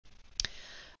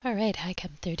All right, hi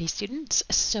Chem 30 students.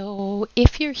 So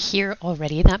if you're here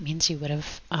already, that means you would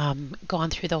have gone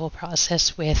through the whole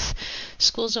process with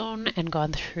School Zone and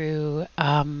gone through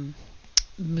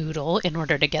Moodle in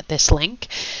order to get this link.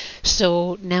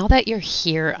 So now that you're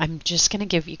here, I'm just going to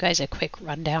give you guys a quick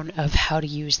rundown of how to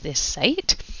use this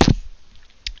site.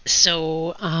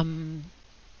 So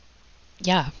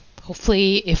yeah,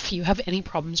 hopefully if you have any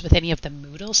problems with any of the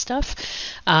Moodle stuff,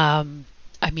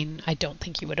 I mean, I don't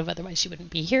think you would have, otherwise you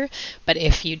wouldn't be here. But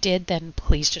if you did, then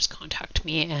please just contact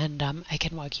me and I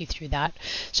can walk you through that.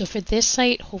 So for this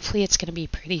site, hopefully it's going to be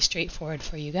pretty straightforward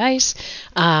for you guys.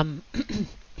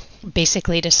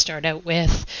 Basically, to start out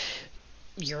with,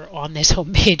 you're on this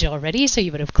home page already, so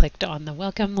you would have clicked on the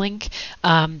welcome link.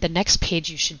 The next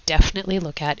page you should definitely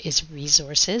look at is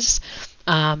resources.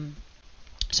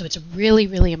 So it's really,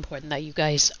 really important that you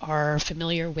guys are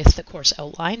familiar with the course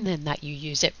outline and that you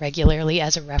use it regularly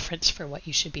as a reference for what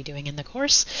you should be doing in the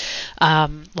course.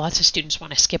 Lots of students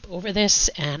want to skip over this,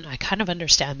 and I kind of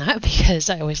understand that because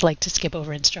I always like to skip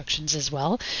over instructions as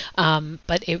well.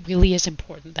 But it really is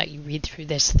important that you read through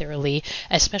this thoroughly,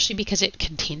 especially because it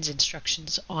contains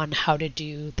instructions on how to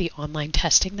do the online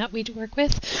testing that we work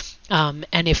with.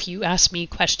 And if you ask me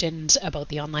questions about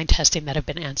the online testing that have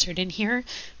been answered in here,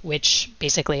 which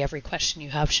basically every question you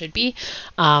have should be,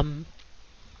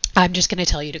 I'm just going to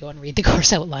tell you to go and read the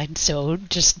course outline. So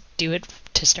just do it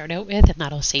to start out with, and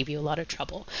that'll save you a lot of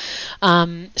trouble.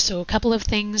 So a couple of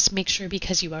things: make sure,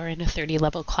 because you are in a 30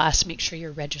 level class, make sure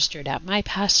you're registered at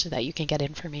MyPass so that you can get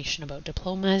information about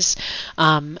diplomas.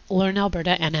 Learn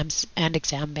Alberta and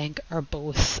Exam Bank are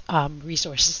both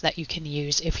resources that you can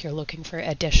use if you're looking for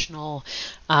additional,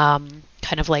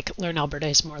 kind of like Learn Alberta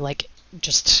is more like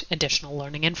just additional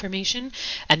learning information,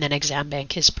 and then Exam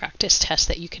Bank is practice tests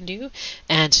that you can do,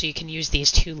 and so you can use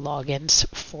these two logins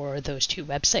for those two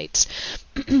websites.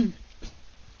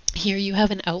 Here you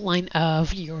have an outline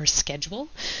of your schedule.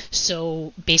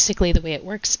 So basically the way it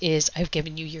works is I've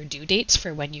given you your due dates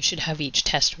for when you should have each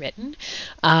test written.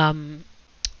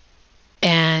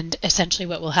 And essentially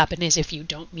what will happen is if you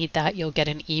don't meet that, you'll get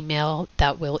an email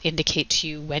that will indicate to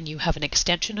you when you have an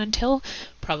extension until,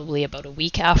 probably about a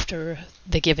week after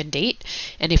the given date.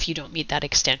 And if you don't meet that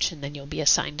extension, then you'll be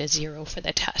assigned a 0 for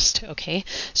the test. Okay,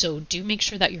 so do make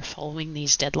sure that you're following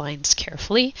these deadlines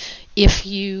carefully. If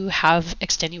you have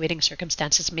extenuating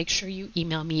circumstances, make sure you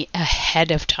email me ahead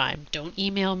of time. Don't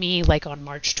email me like on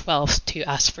March 12th to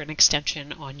ask for an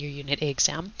extension on your Unit A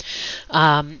exam.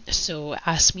 So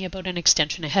ask me about an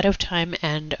extension ahead of time,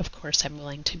 and of course I'm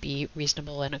willing to be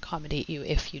reasonable and accommodate you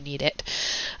if you need it.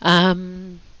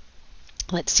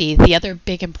 Let's see, the other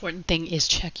big important thing is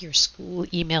check your school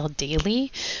email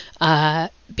daily.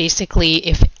 Basically,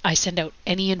 if I send out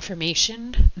any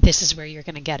information, this is where you're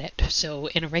going to get it. So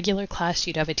in a regular class,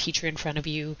 you'd have a teacher in front of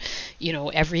you,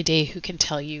 every day who can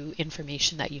tell you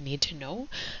information that you need to know.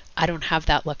 I don't have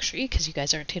that luxury because you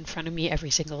guys aren't in front of me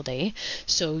every single day.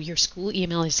 So your school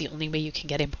email is the only way you can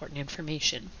get important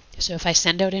information. So if I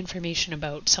send out information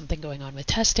about something going on with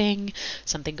testing,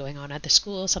 something going on at the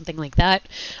school, something like that,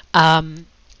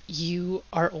 you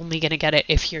are only going to get it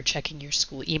if you're checking your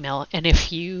school email. And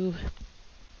if you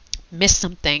miss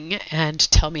something and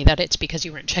tell me that it's because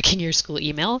you weren't checking your school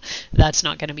email, that's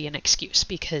not going to be an excuse,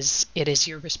 because it is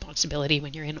your responsibility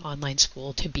when you're in online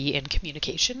school to be in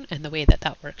communication, and the way that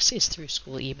that works is through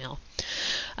school email.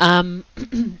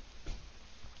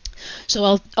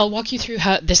 So I'll walk you through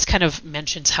how this kind of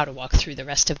mentions how to walk through the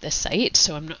rest of the site.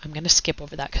 So I'm going to skip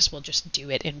over that because we'll just do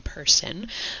it in person.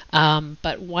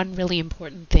 But one really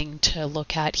important thing to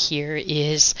look at here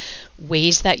is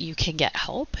ways that you can get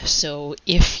help. So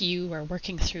if you are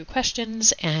working through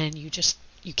questions and you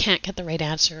can't get the right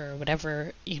answer or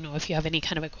whatever, if you have any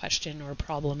kind of a question or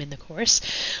problem in the course,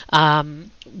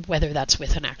 whether that's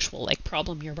with an actual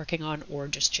problem you're working on or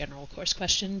just general course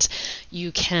questions,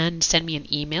 you can send me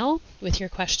an email with your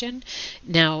question.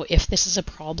 Now, if this is a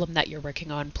problem that you're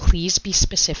working on, please be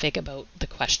specific about the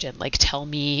question. Like, tell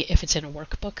me if it's in a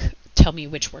workbook, tell me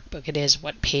which workbook it is,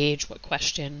 what page, what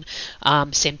question,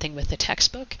 same thing with the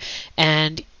textbook.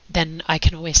 And then I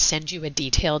can always send you a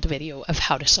detailed video of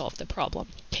how to solve the problem.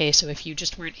 Okay, so if you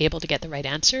just weren't able to get the right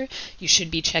answer, you should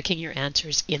be checking your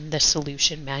answers in the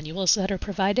solution manuals that are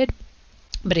provided.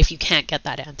 But if you can't get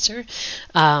that answer,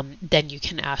 then you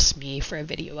can ask me for a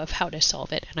video of how to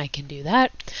solve it, and I can do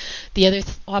that. The other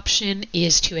option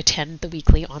is to attend the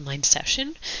weekly online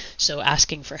session, so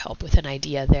asking for help with an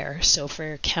idea there. So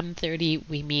for Chem 30,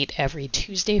 we meet every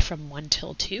Tuesday from 1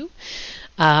 till 2.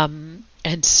 And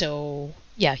so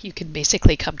yeah, you can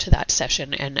basically come to that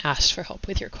session and ask for help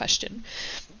with your question.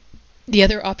 The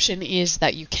other option is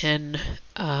that you can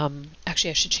actually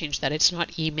I should change that. It's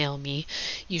not email me.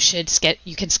 You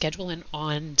can schedule an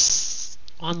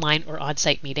online or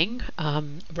on-site meeting.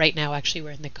 Right now, actually,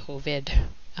 we're in the COVID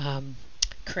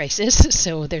crisis,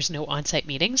 so there's no on-site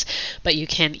meetings, but you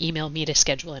can email me to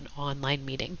schedule an online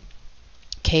meeting.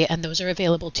 Okay, and those are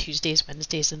available Tuesdays,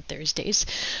 Wednesdays, and Thursdays.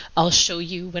 I'll show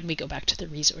you when we go back to the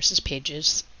resources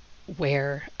pages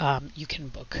where you can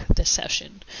book the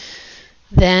session.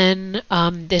 Then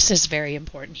this is very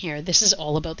important here. This is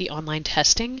all about the online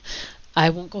testing. I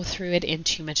won't go through it in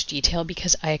too much detail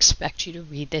because I expect you to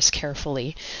read this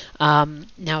carefully.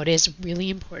 Now, it is really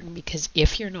important because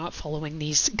if you're not following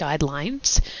these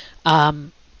guidelines,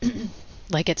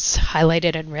 like it's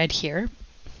highlighted in red here,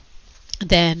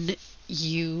 then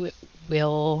you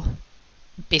will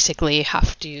basically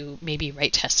have to maybe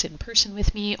write tests in person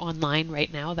with me online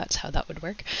right now. That's how that would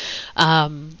work.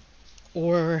 And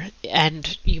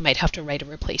you might have to write a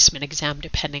replacement exam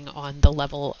depending on the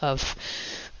level of,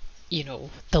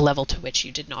 the level to which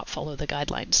you did not follow the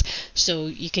guidelines. So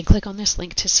you can click on this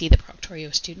link to see the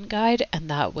Proctorio student guide, and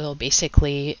that will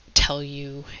basically tell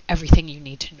you everything you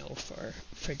need to know for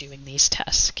doing these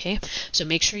tests. Okay, so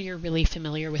make sure you're really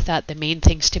familiar with that. The main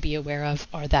things to be aware of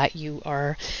are that you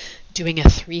are doing a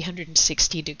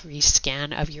 360-degree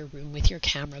scan of your room with your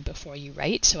camera before you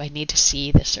write. So I need to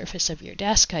see the surface of your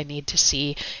desk. I need to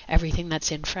see everything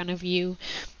that's in front of you.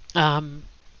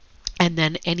 And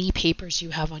then any papers you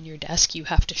have on your desk, you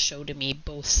have to show to me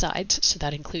both sides. So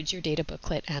that includes your data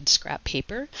booklet and scrap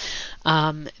paper.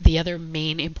 The other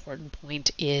main important point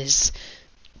is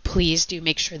please do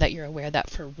make sure that you're aware that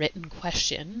for written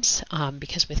questions,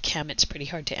 because with Chem it's pretty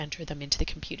hard to enter them into the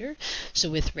computer. So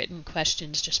with written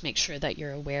questions, just make sure that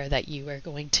you're aware that you are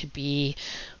going to be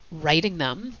writing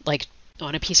them like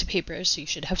on a piece of paper. So you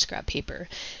should have scrap paper.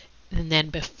 And then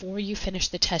before you finish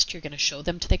the test, you're going to show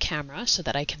them to the camera so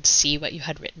that I can see what you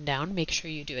had written down. Make sure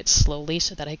you do it slowly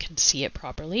so that I can see it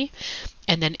properly.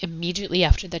 And then immediately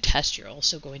after the test, you're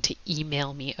also going to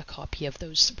email me a copy of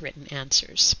those written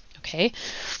answers. Okay?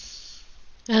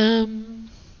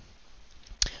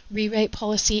 Rewrite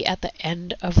policy at the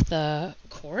end of the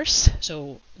course.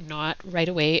 So not right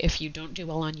away. If you don't do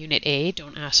well on Unit A,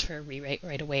 don't ask for a rewrite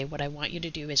right away. What I want you to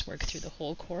do is work through the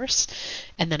whole course,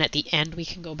 and then at the end we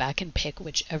can go back and pick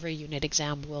whichever unit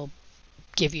exam will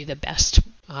give you the best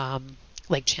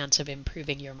chance of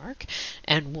improving your mark,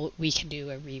 and we can do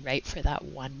a rewrite for that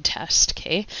one test.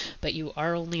 Okay, but you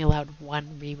are only allowed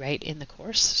one rewrite in the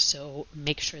course, so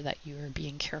make sure that you're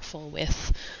being careful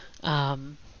with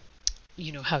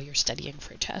how you're studying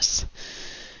for tests.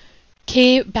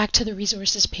 Okay, back to the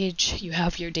resources page. You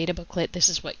have your data booklet. This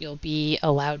is what you'll be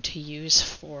allowed to use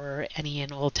for any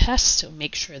and all tests. So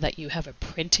make sure that you have a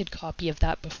printed copy of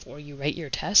that before you write your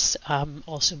tests.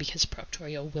 Also because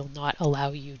Proctorio will not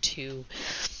allow you to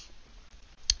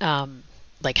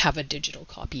have a digital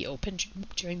copy open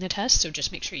during the test. So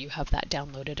just make sure you have that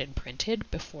downloaded and printed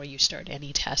before you start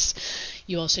any tests.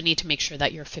 You also need to make sure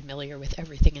that you're familiar with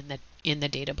everything in the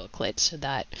data booklet so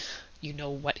that you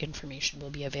know what information will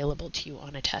be available to you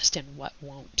on a test and what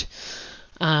won't.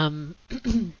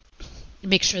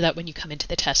 Make sure that when you come into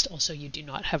the test also you do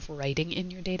not have writing in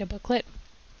your data booklet.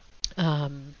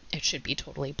 It should be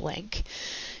totally blank.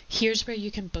 Here's where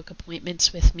you can book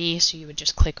appointments with me. So you would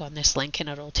just click on this link and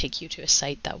it'll take you to a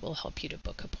site that will help you to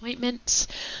book appointments.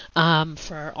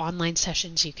 For our online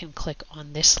sessions, you can click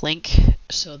on this link.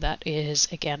 So that is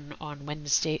again on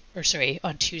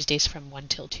on Tuesdays from 1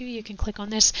 till 2, you can click on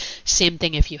this. Same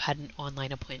thing if you had an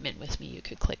online appointment with me, you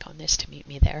could click on this to meet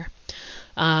me there.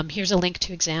 Here's a link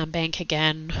to Exam Bank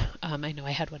again. I know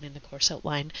I had one in the course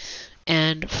outline,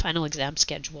 and final exam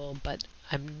schedule, but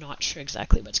I'm not sure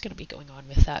exactly what's going to be going on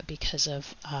with that because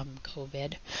of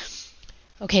COVID.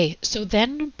 Okay, so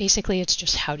then basically it's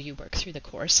just how do you work through the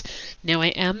course. Now I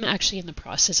am actually in the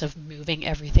process of moving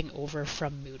everything over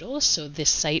from Moodle, so this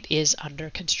site is under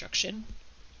construction.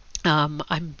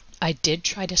 I did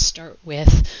try to start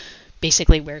with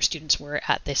basically where students were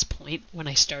at this point when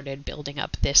I started building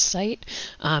up this site,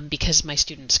 because my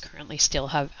students currently still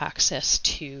have access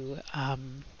to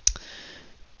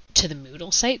the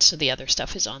Moodle site, so the other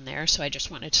stuff is on there. So I just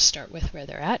wanted to start with where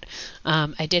they're at.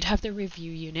 I did have the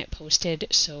review unit posted,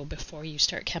 so before you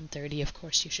start Chem 30, of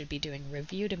course, you should be doing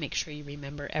review to make sure you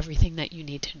remember everything that you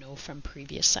need to know from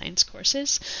previous science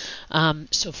courses.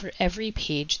 So for every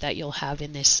page that you'll have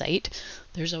in this site,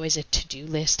 there's always a to-do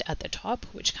list at the top,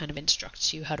 which kind of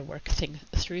instructs you how to work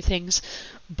through things,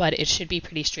 but it should be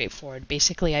pretty straightforward.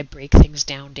 Basically, I break things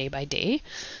down day by day,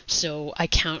 so I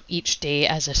count each day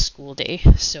as a school day.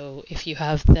 So So if you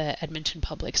have the Edmonton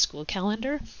Public School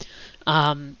calendar,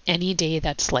 any day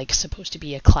that's like supposed to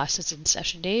be a classes in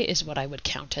session day is what I would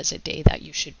count as a day that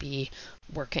you should be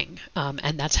working.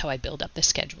 And that's how I build up the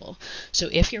schedule. So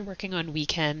if you're working on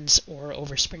weekends or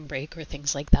over spring break or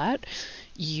things like that,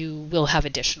 you will have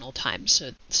additional time.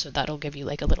 So that'll give you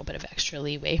like a little bit of extra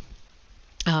leeway.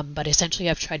 But essentially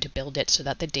I've tried to build it so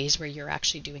that the days where you're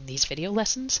actually doing these video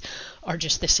lessons are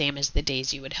just the same as the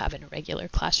days you would have in a regular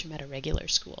classroom at a regular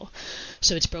school.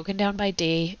 So it's broken down by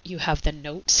day. You have the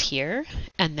notes here,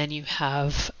 and then you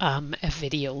have a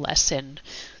video lesson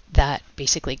that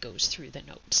basically goes through the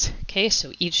notes. Okay,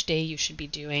 so each day you should be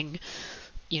doing,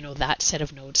 you know, that set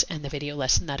of notes and the video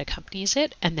lesson that accompanies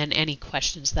it, and then any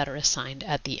questions that are assigned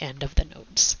at the end of the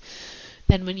notes.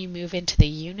 Then when you move into the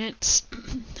units,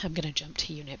 I'm going to jump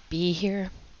to Unit B here.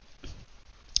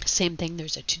 Same thing,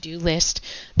 there's a to-do list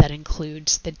that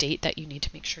includes the date that you need to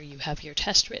make sure you have your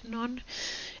test written on.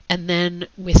 And then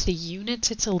with the units,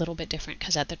 it's a little bit different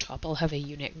because at the top I'll have a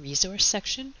unit resource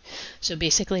section. So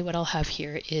basically what I'll have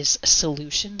here is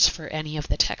solutions for any of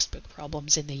the textbook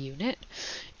problems in the unit.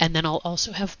 And then I'll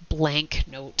also have blank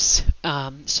notes.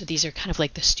 So these are kind of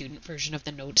like the student version of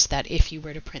the notes that if you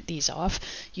were to print these off,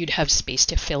 you'd have space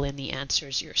to fill in the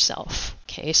answers yourself.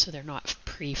 Okay, so they're not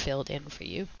pre-filled in for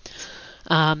you.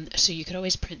 So you could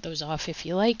always print those off if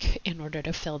you like in order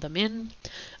to fill them in.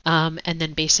 And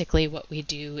then basically what we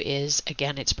do is,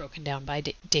 again, it's broken down by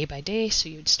day. So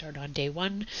you'd start on day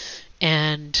 1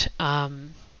 and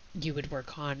you would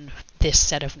work on this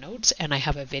set of notes, and I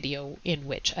have a video in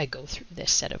which I go through this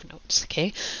set of notes.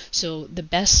 Okay, so the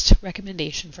best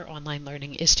recommendation for online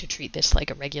learning is to treat this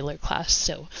like a regular class.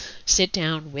 So sit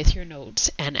down with your notes,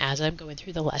 and as I'm going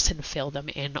through the lesson, fill them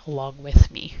in along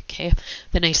with me. Okay,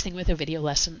 the nice thing with a video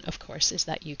lesson, of course, is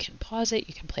that you can pause it,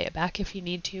 you can play it back if you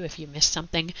need to, if you miss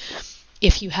something.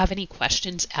 If you have any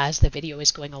questions as the video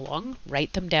is going along,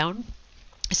 write them down.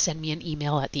 Send me an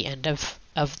email at the end of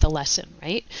the lesson,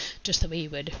 right? Just the way you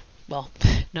would, well,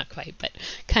 not quite, but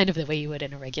kind of the way you would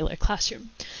in a regular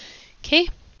classroom. Okay,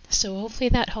 so hopefully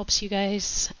that helps you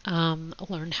guys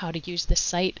learn how to use this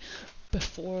site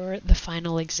before the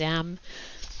final exam.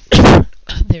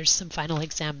 There's some final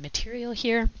exam material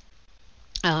here.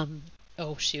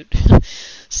 Oh shoot,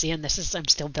 see, and I'm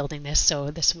still building this,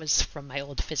 so this was from my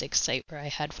old physics site where I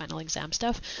had final exam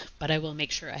stuff, but I will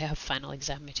make sure I have final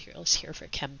exam materials here for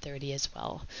Chem 30 as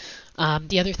well.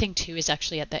 The other thing too is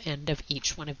actually at the end of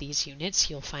each one of these units,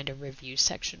 you'll find a review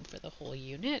section for the whole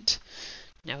unit.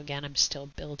 Now again, I'm still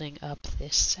building up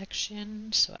this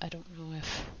section, so I don't know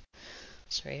if,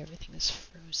 sorry, everything is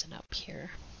frozen up here.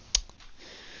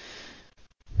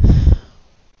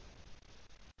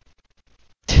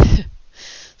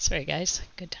 Sorry guys,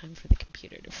 good time for the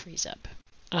computer to freeze up.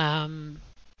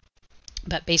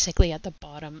 But basically at the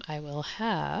bottom I will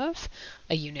have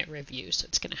a unit review. So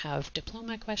it's going to have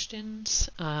diploma questions,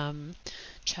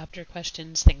 chapter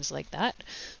questions, things like that.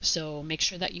 So make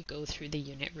sure that you go through the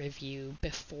unit review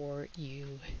before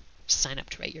you sign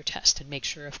up to write your test, and make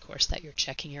sure, of course, that you're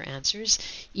checking your answers.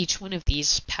 Each one of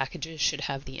these packages should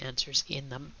have the answers in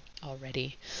them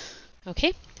already.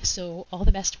 Okay, so all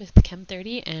the best with Chem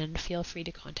 30, and feel free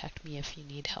to contact me if you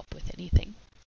need help with anything.